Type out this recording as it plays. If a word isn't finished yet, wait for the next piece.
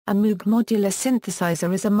A Moog modular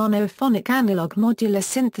synthesizer is a monophonic analog modular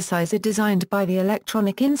synthesizer designed by the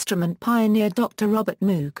electronic instrument pioneer Dr. Robert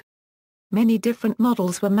Moog. Many different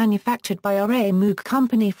models were manufactured by R.A. Moog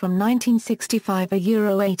Company from 1965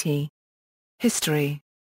 80. History.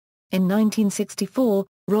 In 1964,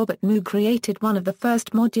 Robert Moog created one of the first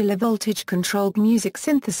modular voltage-controlled music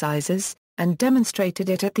synthesizers, and demonstrated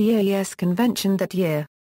it at the AES convention that year.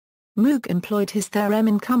 Moog employed his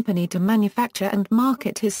Theremin company to manufacture and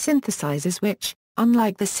market his synthesizers which,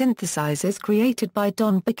 unlike the synthesizers created by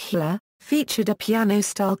Don Buchla, featured a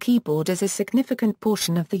piano-style keyboard as a significant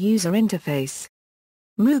portion of the user interface.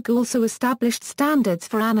 Moog also established standards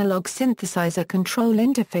for analog synthesizer control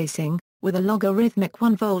interfacing, with a logarithmic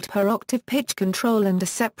 1 volt per octave pitch control and a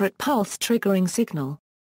separate pulse triggering signal.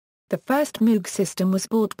 The first Moog system was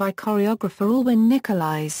bought by choreographer Alwyn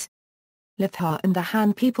Nicolais. Lithar and the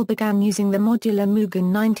Han people began using the modular Moog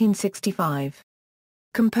in 1965.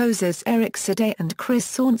 Composers Eric Saade and Chris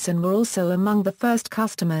Sorensen were also among the first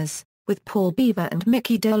customers, with Paul Beaver and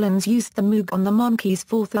Mickey Dolenz used the Moog on the Monkees'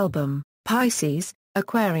 fourth album, Pisces,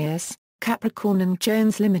 Aquarius, Capricorn and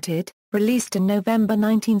Jones Limited, released in November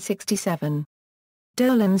 1967.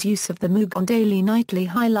 Dolen's use of the Moog on Daily Nightly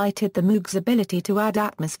highlighted the Moog's ability to add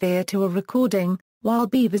atmosphere to a recording, while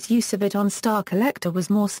Beaver's use of it on Star Collector was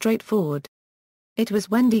more straightforward. It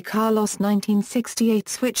was Wendy Carlos' 1968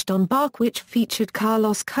 switched on Bach which featured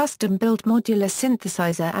Carlos' custom-built modular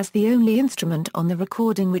synthesizer as the only instrument on the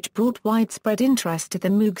recording which brought widespread interest to the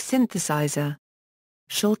Moog synthesizer.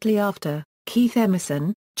 Shortly after, Keith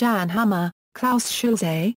Emerson, Jan Hammer, Klaus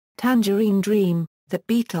Schulze, Tangerine Dream, The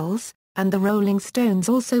Beatles, and the Rolling Stones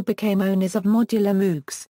also became owners of modular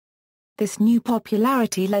Moogs. This new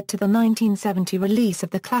popularity led to the 1970 release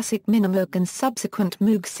of the classic Minimoog and subsequent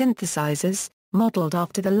Moog synthesizers, modeled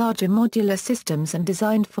after the larger modular systems and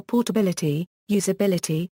designed for portability,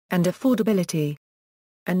 usability, and affordability.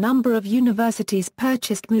 A number of universities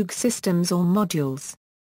purchased Moog systems or modules.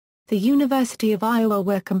 The University of Iowa,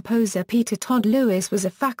 where composer Peter Todd Lewis was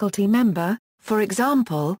a faculty member, for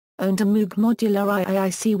example, owned a Moog modular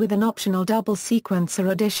IIC with an optional double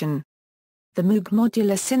sequencer addition. The Moog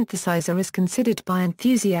modular synthesizer is considered by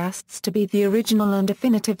enthusiasts to be the original and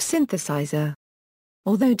definitive synthesizer.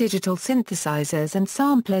 Although digital synthesizers and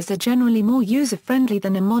samplers are generally more user-friendly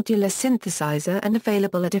than a modular synthesizer and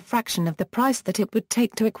available at a fraction of the price that it would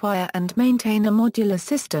take to acquire and maintain a modular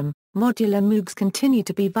system, modular Moogs continue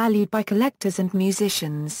to be valued by collectors and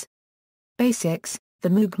musicians. Basics: the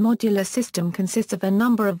Moog modular system consists of a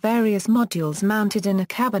number of various modules mounted in a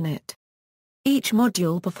cabinet. Each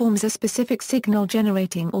module performs a specific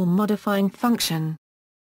signal-generating or modifying function.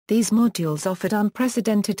 These modules offered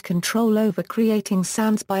unprecedented control over creating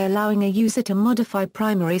sounds by allowing a user to modify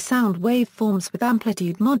primary sound waveforms with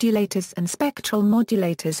amplitude modulators and spectral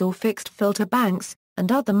modulators or fixed filter banks,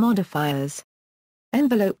 and other modifiers.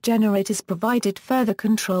 Envelope generators provided further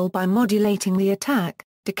control by modulating the attack,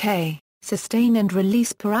 decay, sustain and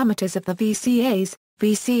release parameters of the VCAs,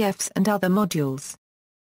 VCFs and other modules.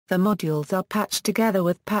 The modules are patched together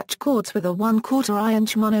with patch cords with a 1/4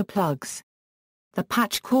 inch mono plugs. The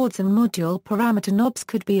patch cords and module parameter knobs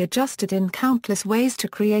could be adjusted in countless ways to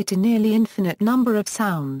create a nearly infinite number of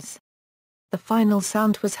sounds. The final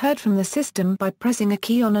sound was heard from the system by pressing a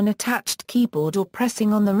key on an attached keyboard or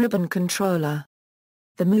pressing on the ribbon controller.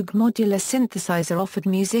 The Moog modular synthesizer offered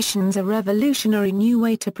musicians a revolutionary new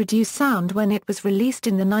way to produce sound when it was released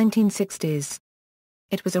in the 1960s.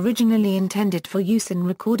 It was originally intended for use in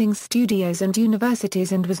recording studios and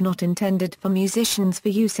universities and was not intended for musicians for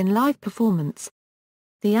use in live performance.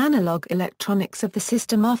 The analog electronics of the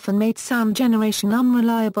system often made sound generation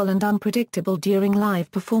unreliable and unpredictable during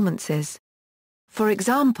live performances. For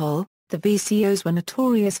example, the VCOs were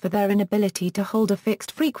notorious for their inability to hold a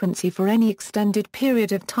fixed frequency for any extended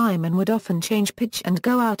period of time and would often change pitch and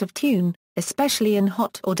go out of tune, especially in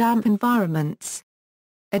hot or damp environments.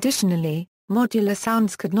 Additionally, modular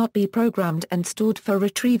sounds could not be programmed and stored for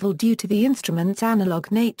retrieval due to the instrument's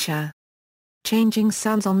analog nature. Changing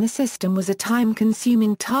sounds on the system was a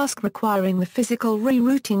time-consuming task requiring the physical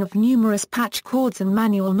rerouting of numerous patch cords and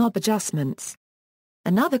manual knob adjustments.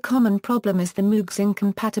 Another common problem is the Moog's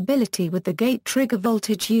incompatibility with the gate trigger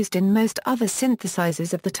voltage used in most other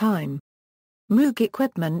synthesizers of the time. Moog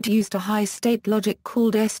equipment used a high-state logic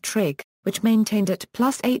called S-trig, which maintained at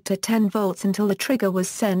 +8 to 10 volts until the trigger was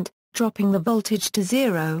sent, dropping the voltage to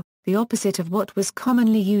zero, the opposite of what was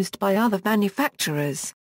commonly used by other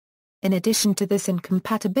manufacturers. In addition to this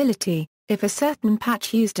incompatibility, if a certain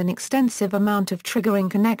patch used an extensive amount of triggering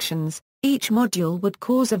connections, each module would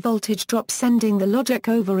cause a voltage drop, sending the logic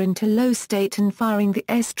over into low state and firing the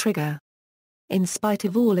S trigger. In spite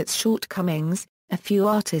of all its shortcomings, a few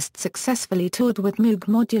artists successfully toured with Moog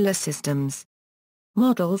modular systems.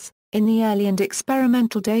 Models. In the early and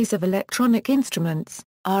experimental days of electronic instruments,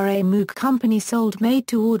 R.A. Moog Company sold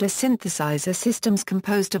made-to-order synthesizer systems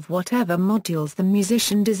composed of whatever modules the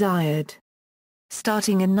musician desired.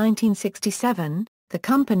 Starting in 1967, the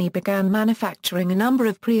company began manufacturing a number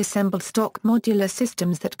of pre-assembled stock modular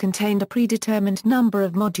systems that contained a predetermined number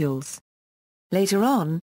of modules. Later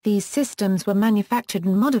on, these systems were manufactured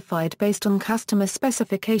and modified based on customer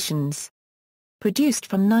specifications. Produced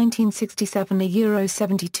from 1967 to Euro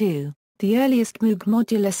 72, the earliest Moog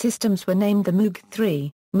modular systems were named the Moog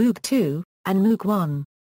 3, Moog 2, and Moog 1.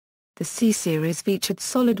 The C-Series featured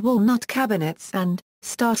solid walnut cabinets and,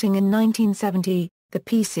 starting in 1970, the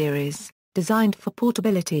P-Series, designed for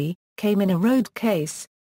portability, came in a road case.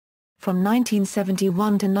 From 1971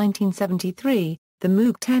 to 1973, the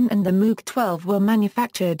Moog 10 and the Moog 12 were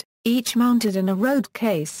manufactured, each mounted in a road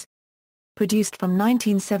case. Produced from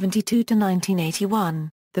 1972 to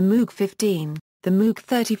 1981, the Moog 15, the Moog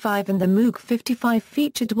 35 and the Moog 55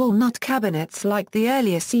 featured walnut cabinets like the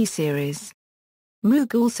earlier C-Series.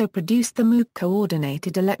 Moog also produced the Moog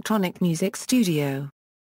Coordinated Electronic Music Studio.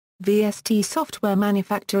 VST software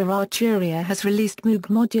manufacturer Arturia has released Moog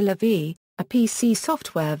Modular V, a PC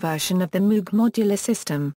software version of the Moog modular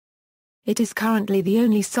system. It is currently the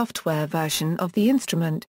only software version of the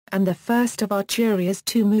instrument, and the first of Arturia's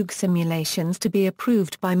 2 Moog simulations to be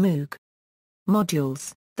approved by Moog.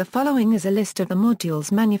 Modules. The following is a list of the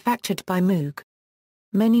modules manufactured by Moog.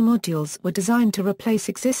 Many modules were designed to replace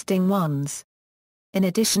existing ones. In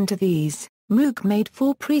addition to these, Moog made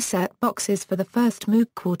 4 preset boxes for the first Moog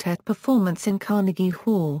Quartet performance in Carnegie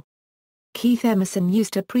Hall. Keith Emerson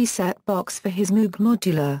used a preset box for his Moog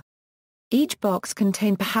Modular. Each box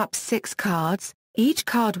contained perhaps 6 cards, each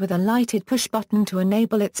card with a lighted push button to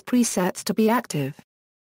enable its presets to be active.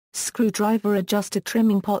 Screwdriver-adjusted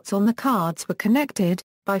trimming pots on the cards were connected,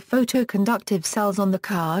 by photoconductive cells on the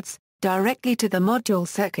cards, directly to the module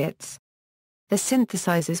circuits. The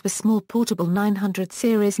synthesizers were small portable 900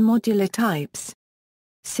 series modular types.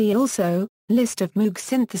 See also, List of Moog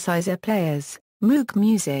synthesizer players, Moog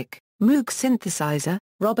Music, Moog Synthesizer,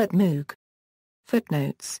 Robert Moog.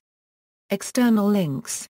 Footnotes. External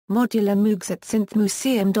links. Modular Moogs at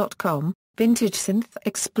synthmuseum.com, Vintage Synth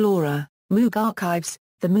Explorer, Moog Archives,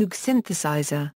 the Moog Synthesizer.